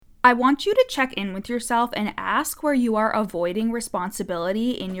I want you to check in with yourself and ask where you are avoiding responsibility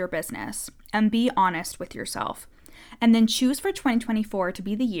in your business, and be honest with yourself. And then choose for 2024 to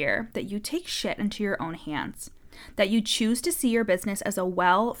be the year that you take shit into your own hands, that you choose to see your business as a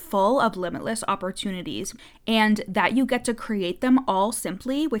well full of limitless opportunities, and that you get to create them all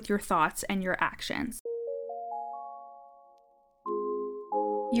simply with your thoughts and your actions.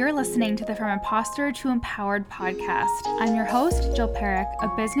 You're listening to the From Imposter to Empowered podcast. I'm your host, Jill Perrick, a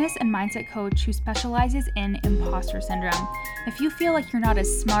business and mindset coach who specializes in imposter syndrome. If you feel like you're not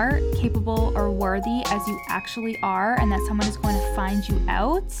as smart, capable, or worthy as you actually are, and that someone is going to find you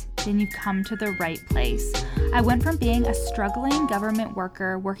out, then you've come to the right place. I went from being a struggling government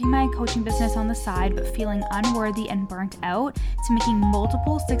worker, working my coaching business on the side, but feeling unworthy and burnt out, to making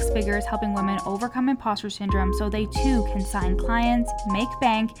multiple six figures helping women overcome imposter syndrome so they too can sign clients, make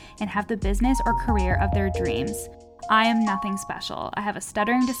bank, and have the business or career of their dreams. I am nothing special. I have a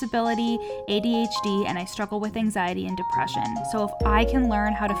stuttering disability, ADHD, and I struggle with anxiety and depression. So if I can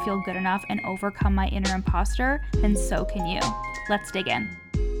learn how to feel good enough and overcome my inner imposter, then so can you. Let's dig in.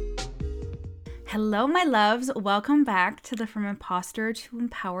 Hello, my loves. Welcome back to the From Imposter to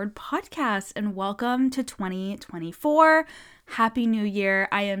Empowered podcast, and welcome to 2024. Happy New Year.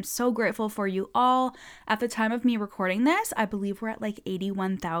 I am so grateful for you all. At the time of me recording this, I believe we're at like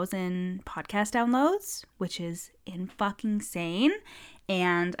 81,000 podcast downloads, which is fucking insane.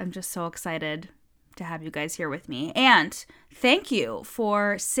 And I'm just so excited to have you guys here with me. And thank you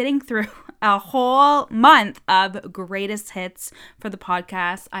for sitting through a whole month of greatest hits for the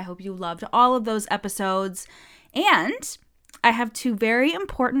podcast. I hope you loved all of those episodes. And I have two very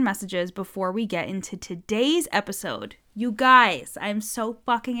important messages before we get into today's episode. You guys, I'm so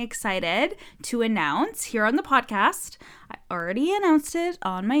fucking excited to announce here on the podcast. I already announced it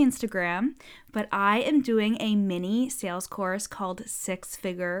on my Instagram, but I am doing a mini sales course called Six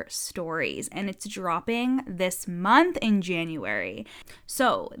Figure Stories, and it's dropping this month in January.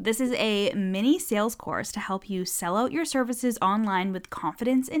 So this is a mini sales course to help you sell out your services online with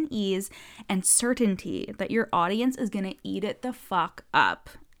confidence and ease and certainty that your audience is going to eat it the fuck up.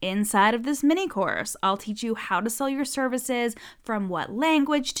 Inside of this mini course, I'll teach you how to sell your services, from what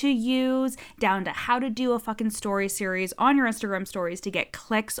language to use, down to how to do a fucking story series on your Instagram stories to get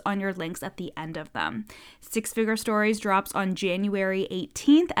clicks on your links at the end of them. Six Figure Stories drops on January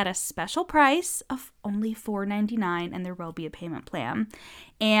 18th at a special price of only $4.99, and there will be a payment plan.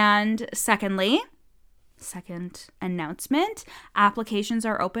 And second announcement, applications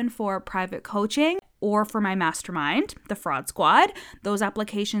are open for private coaching or for my mastermind, the Fraud Squad. Those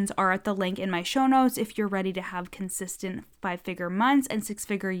applications are at the link in my show notes if you're ready to have consistent 5-figure months and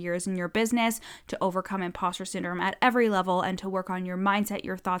 6-figure years in your business, to overcome imposter syndrome at every level, and to work on your mindset,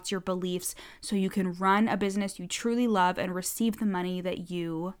 your thoughts, your beliefs, so you can run a business you truly love and receive the money that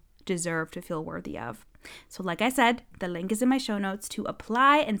you deserve to feel worthy of. So like I said, the link is in my show notes to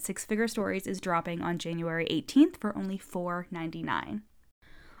apply, and Six Figure Stories is dropping on January 18th for only $4.99.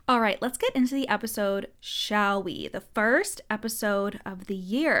 All right, let's get into the episode, shall we? The first episode of the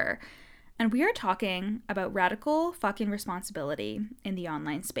year. And we are talking about radical fucking responsibility in the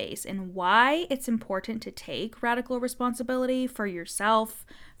online space, and why it's important to take radical responsibility for yourself,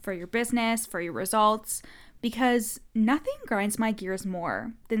 for your business, for your results. Because nothing grinds my gears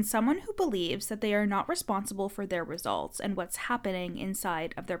more than someone who believes that they are not responsible for their results and what's happening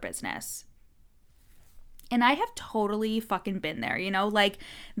inside of their business. And I have totally fucking been there, like,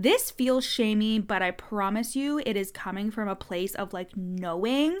 this feels shamey, but I promise you it is coming from a place of like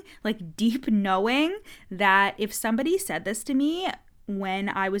knowing, like deep knowing, that if somebody said this to me when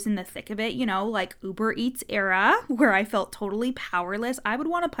I was in the thick of it, like Uber Eats era, where I felt totally powerless, I would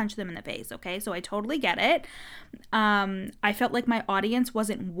want to punch them in the face, okay? So I totally get it. I felt like my audience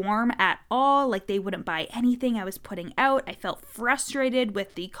wasn't warm at all, like they wouldn't buy anything I was putting out. I felt frustrated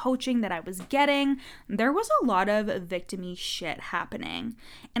with the coaching that I was getting. There was a lot of victim-y shit happening.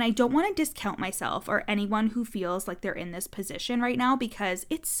 And I don't want to discount myself or anyone who feels like they're in this position right now, because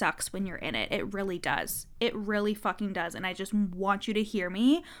it sucks when you're in it. It really does. It really fucking does. And I just want you to hear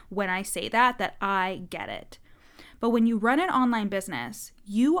me when I say that I get it. But when you run an online business,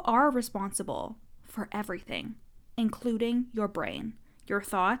 you are responsible for everything, including your brain, your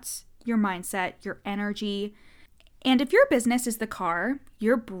thoughts, your mindset, your energy. And if your business is the car,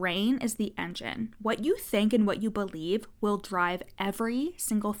 your brain is the engine. What you think and what you believe will drive every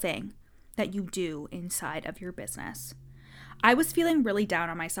single thing that you do inside of your business. I was feeling really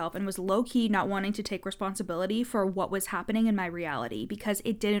down on myself and was low-key not wanting to take responsibility for what was happening in my reality, because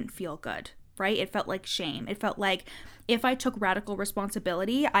it didn't feel good, right? It felt like shame. It felt like if I took radical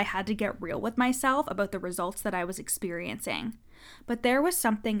responsibility, I had to get real with myself about the results that I was experiencing. But there was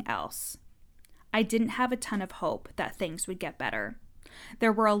something else. I didn't have a ton of hope that things would get better.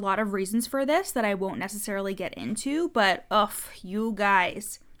 There were a lot of reasons for this that I won't necessarily get into, but you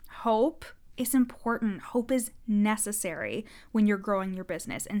guys, hope is important. Hope is necessary when you're growing your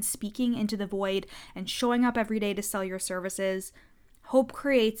business and speaking into the void and showing up every day to sell your services. Hope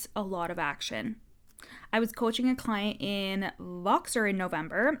creates a lot of action. I was coaching a client in Voxer in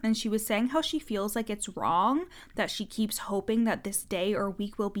November, and she was saying how she feels like it's wrong that she keeps hoping that this day or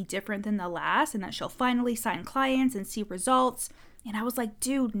week will be different than the last and that she'll finally sign clients and see results. And I was like,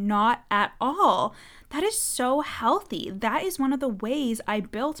 dude, not at all. That is so healthy. That is one of the ways I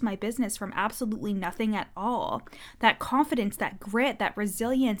built my business from absolutely nothing at all. That confidence, that grit, that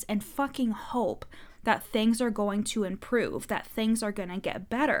resilience, and fucking hope that things are going to improve, that things are going to get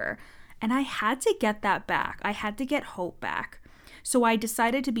better. And I had to get that back. I had to get hope back. So I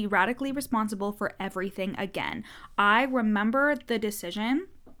decided to be radically responsible for everything again. I remember the decision.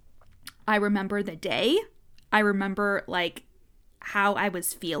 I remember the day. I remember how I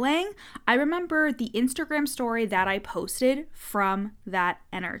was feeling. I remember the Instagram story that I posted from that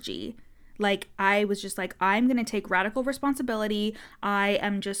energy. I was just like, I'm going to take radical responsibility. I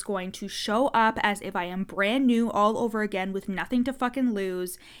am just going to show up as if I am brand new all over again with nothing to fucking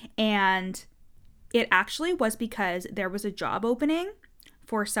lose. And it actually was because there was a job opening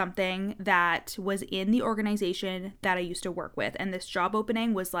for something that was in the organization that I used to work with. And this job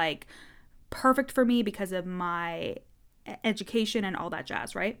opening was perfect for me because of my education and all that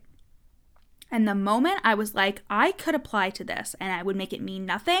jazz, right? And the moment I was like, I could apply to this and I would make it mean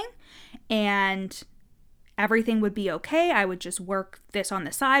nothing and everything would be okay. I would just work this on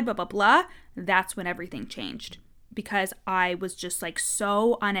the side, blah, blah, blah. That's when everything changed, because I was just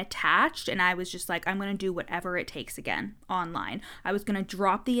so unattached and I was just like, I'm going to do whatever it takes again online. I was going to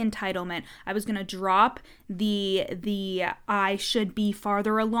drop the entitlement. I was going to drop the I should be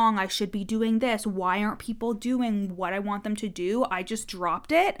farther along. I should be doing this. Why aren't people doing what I want them to do? I just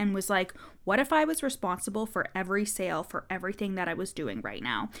dropped it and was like, what if I was responsible for every sale, for everything that I was doing right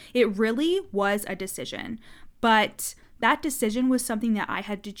now? It really was a decision, but that decision was something that I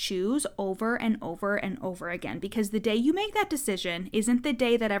had to choose over and over and over again, because the day you make that decision isn't the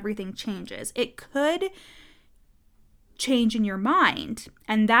day that everything changes. It could change in your mind.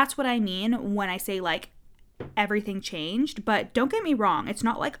 And that's what I mean when I say everything changed. But don't get me wrong. It's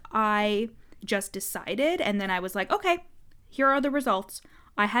not like I just decided and then I was like, okay, here are the results.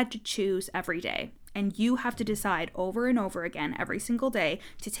 I had to choose every day. And you have to decide over and over again every single day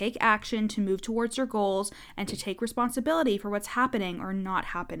to take action, to move towards your goals, and to take responsibility for what's happening or not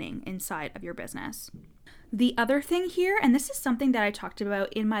happening inside of your business. The other thing here, and this is something that I talked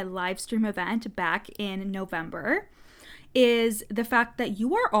about in my live stream event back in November, is the fact that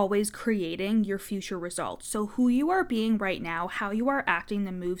you are always creating your future results. So who you are being right now, how you are acting,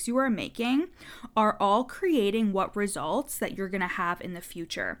 the moves you are making are all creating what results that you're going to have in the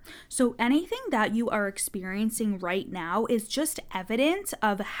future. So anything that you are experiencing right now is just evidence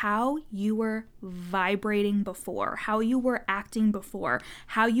of how you were vibrating before, how you were acting before,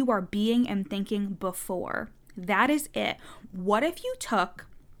 how you are being and thinking before. That is it. What if you took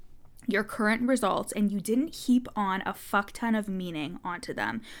your current results and you didn't heap on a fuck ton of meaning onto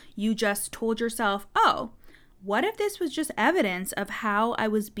them? You just told yourself, oh, what if this was just evidence of how I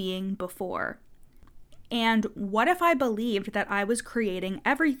was being before? And what if I believed that I was creating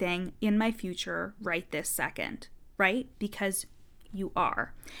everything in my future right this second, right? Because you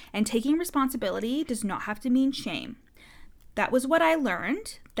are. And taking responsibility does not have to mean shame. That was what I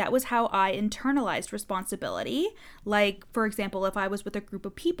learned. That was how I internalized responsibility. For example, if I was with a group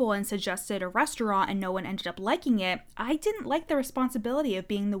of people and suggested a restaurant and no one ended up liking it, I didn't like the responsibility of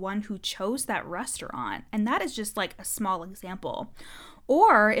being the one who chose that restaurant. And that is just a small example.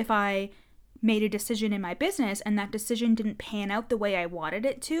 Or if I made a decision in my business and that decision didn't pan out the way I wanted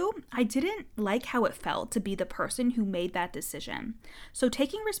it to, I didn't like how it felt to be the person who made that decision. So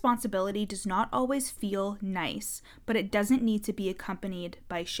taking responsibility does not always feel nice, but it doesn't need to be accompanied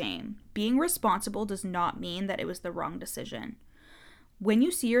by shame. Being responsible does not mean that it was the wrong decision. When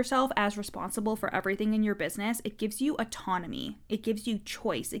you see yourself as responsible for everything in your business, it gives you autonomy. It gives you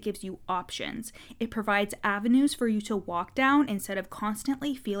choice. It gives you options. It provides avenues for you to walk down instead of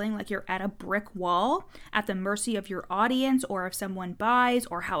constantly feeling like you're at a brick wall at the mercy of your audience or if someone buys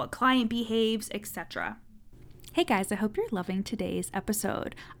or how a client behaves, etc. Hey guys, I hope you're loving today's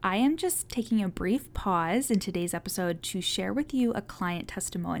episode. I am just taking a brief pause in today's episode to share with you a client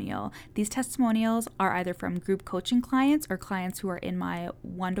testimonial. These testimonials are either from group coaching clients or clients who are in my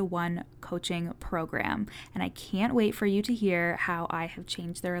one-to-one coaching program. And I can't wait for you to hear how I have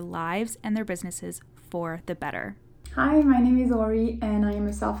changed their lives and their businesses for the better. Hi, my name is Ori and I am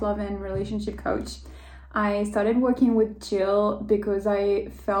a self-love and relationship coach. I started working with Jill because I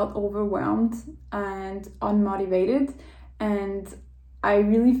felt overwhelmed and unmotivated, and I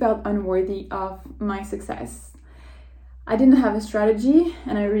really felt unworthy of my success. I didn't have a strategy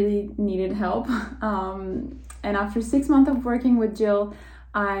and I really needed help. And after 6 months of working with Jill,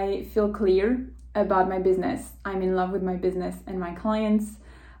 I feel clear about my business. I'm in love with my business and my clients.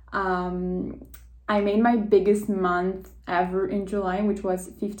 I made my biggest month ever in July, which was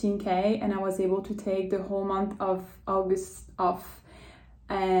 15K, and I was able to take the whole month of August off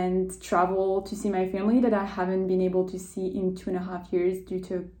and travel to see my family that I haven't been able to see in 2.5 years due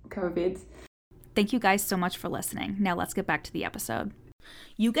to COVID. Thank you guys so much for listening. Now let's get back to the episode.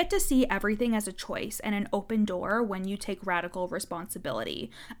 You get to see everything as a choice and an open door when you take radical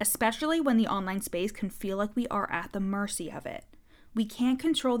responsibility, especially when the online space can feel like we are at the mercy of it. We can't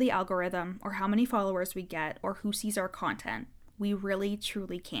control the algorithm or how many followers we get or who sees our content. We really,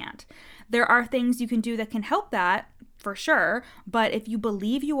 truly can't. There are things you can do that can help that, for sure, but if you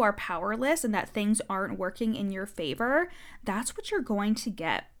believe you are powerless and that things aren't working in your favor, that's what you're going to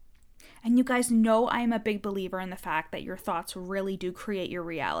get. And you guys know I am a big believer in the fact that your thoughts really do create your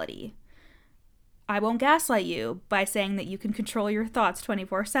reality. I won't gaslight you by saying that you can control your thoughts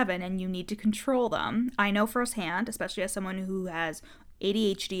 24/7 and you need to control them. I know firsthand, especially as someone who has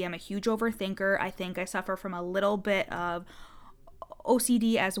ADHD, I'm a huge overthinker. I think I suffer from a little bit of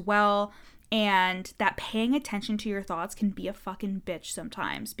OCD as well. And that paying attention to your thoughts can be a fucking bitch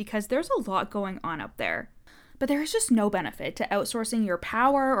sometimes because there's a lot going on out there. But there is just no benefit to outsourcing your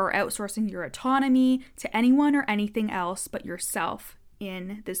power or outsourcing your autonomy to anyone or anything else but yourself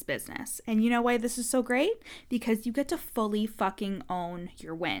in this business. And you know why this is so great? Because you get to fully fucking own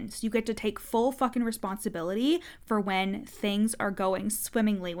your wins. You get to take full fucking responsibility for when things are going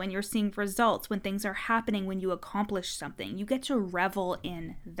swimmingly, when you're seeing results, when things are happening, when you accomplish something. You get to revel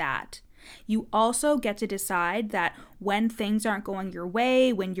in that. You also get to decide that when things aren't going your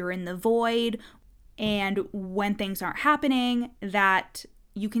way, when you're in the void, and when things aren't happening, that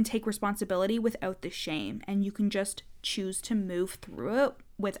you can take responsibility without the shame and you can just choose to move through it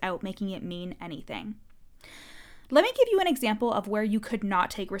without making it mean anything. Let me give you an example of where you could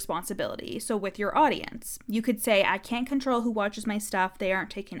not take responsibility. So with your audience, you could say, I can't control who watches my stuff. They aren't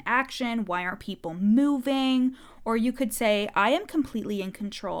taking action. Why aren't people moving? Or you could say, I am completely in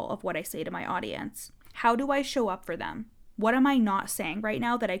control of what I say to my audience. How do I show up for them? What am I not saying right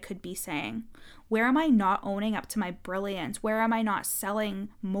now that I could be saying? Where am I not owning up to my brilliance? Where am I not selling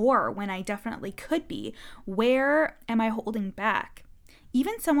more when I definitely could be? Where am I holding back?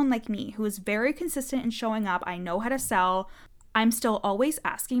 Even someone like me who is very consistent in showing up, I know how to sell, I'm still always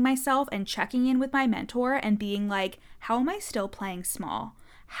asking myself and checking in with my mentor and being like, how am I still playing small?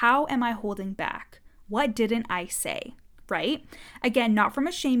 How am I holding back? What didn't I say? Right? Again, not from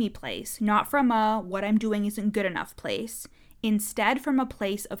a shamey place, not from a what I'm doing isn't good enough place. Instead, from a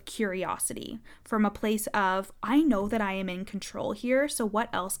place of curiosity, from a place of, I know that I am in control here, so what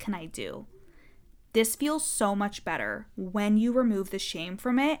else can I do? This feels so much better when you remove the shame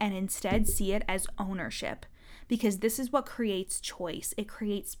from it and instead see it as ownership. Because this is what creates choice. It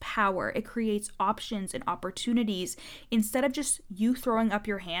creates power. It creates options and opportunities instead of just you throwing up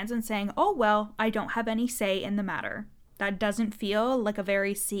your hands and saying, oh, well, I don't have any say in the matter. That doesn't feel like a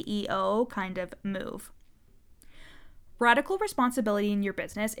very CEO kind of move. Radical responsibility in your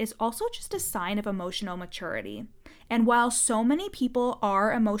business is also just a sign of emotional maturity. And while so many people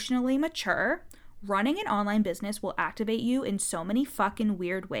are emotionally mature, running an online business will activate you in so many fucking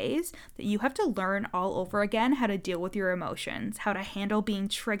weird ways that you have to learn all over again how to deal with your emotions, how to handle being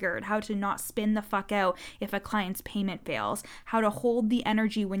triggered, how to not spin the fuck out if a client's payment fails, how to hold the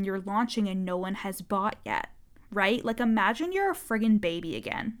energy when you're launching and no one has bought yet. Right? Like imagine you're a friggin' baby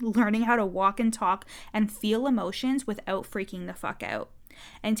again, learning how to walk and talk and feel emotions without freaking the fuck out.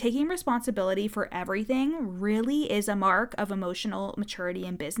 And taking responsibility for everything really is a mark of emotional maturity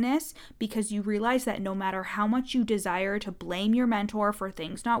in business because you realize that no matter how much you desire to blame your mentor for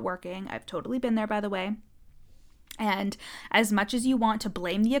things not working, I've totally been there, by the way, and as much as you want to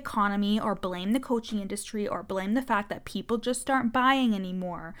blame the economy or blame the coaching industry or blame the fact that people just aren't buying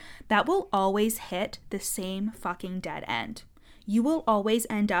anymore, that will always hit the same fucking dead end. You will always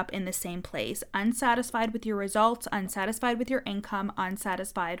end up in the same place, unsatisfied with your results, unsatisfied with your income,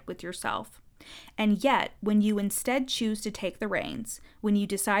 unsatisfied with yourself. And yet, when you instead choose to take the reins, when you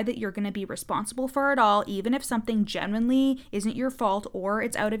decide that you're going to be responsible for it all, even if something genuinely isn't your fault or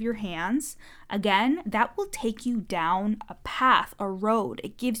it's out of your hands, again, that will take you down a path, a road.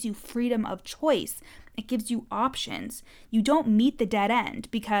 It gives you freedom of choice. It gives you options. You don't meet the dead end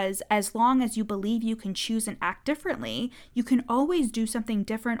because as long as you believe you can choose and act differently, you can always do something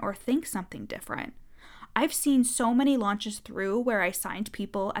different or think something different. I've seen so many launches through where I signed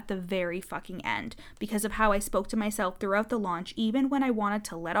people at the very fucking end because of how I spoke to myself throughout the launch, even when I wanted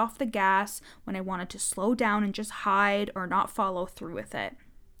to let off the gas, when I wanted to slow down and just hide or not follow through with it.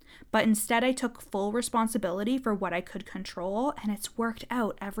 But instead, I took full responsibility for what I could control, and it's worked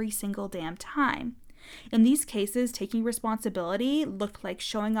out every single damn time. In these cases, taking responsibility looked like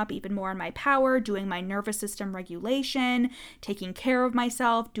showing up even more in my power, doing my nervous system regulation, taking care of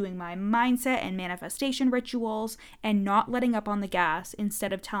myself, doing my mindset and manifestation rituals, and not letting up on the gas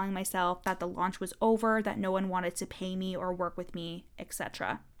instead of telling myself that the launch was over, that no one wanted to pay me or work with me,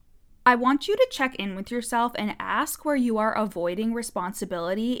 etc. I want you to check in with yourself and ask where you are avoiding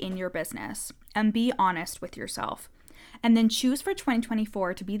responsibility in your business, and be honest with yourself. And then choose for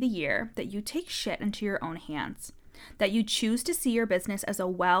 2024 to be the year that you take shit into your own hands, that you choose to see your business as a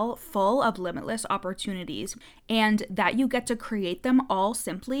well full of limitless opportunities, and that you get to create them all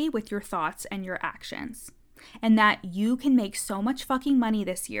simply with your thoughts and your actions. And that you can make so much fucking money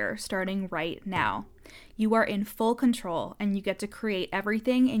this year starting right now. You are in full control and you get to create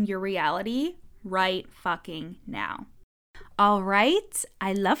everything in your reality right fucking now. All right,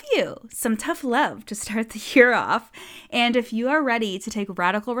 I love you. Some tough love to start the year off. And if you are ready to take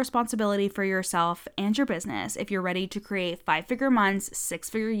radical responsibility for yourself and your business, if you're ready to create 5-figure months,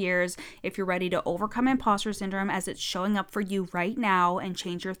 6-figure years, if you're ready to overcome imposter syndrome as it's showing up for you right now and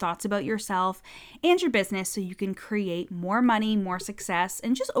change your thoughts about yourself and your business so you can create more money, more success,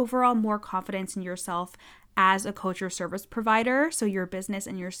 and just overall more confidence in yourself as a coach or service provider so your business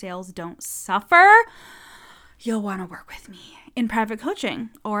and your sales don't suffer, you'll want to work with me in private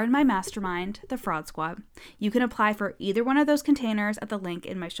coaching or in my mastermind, the Fraud Squad. You can apply for either one of those containers at the link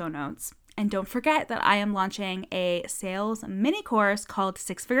in my show notes. And don't forget that I am launching a sales mini course called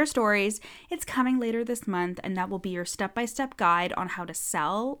 6-Figure Stories. It's coming later this month, and that will be your step-by-step guide on how to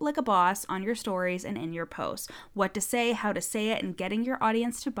sell like a boss on your stories and in your posts. What to say, how to say it, and getting your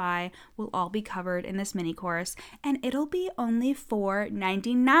audience to buy will all be covered in this mini course, and it'll be only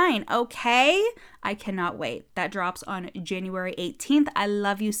 $4.99, okay? I cannot wait. That drops on January 18th. I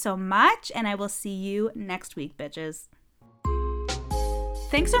love you so much, and I will see you next week, bitches.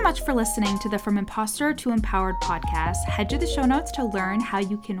 Thanks so much for listening to the From Imposter to Empowered podcast. Head to the show notes to learn how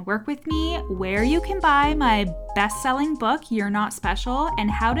you can work with me, where you can buy my best-selling book, You're Not Special,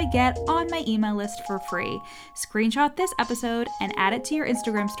 and how to get on my email list for free. Screenshot this episode and add it to your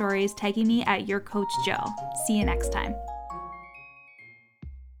Instagram stories, tagging me at YourCoachJill. See you next time.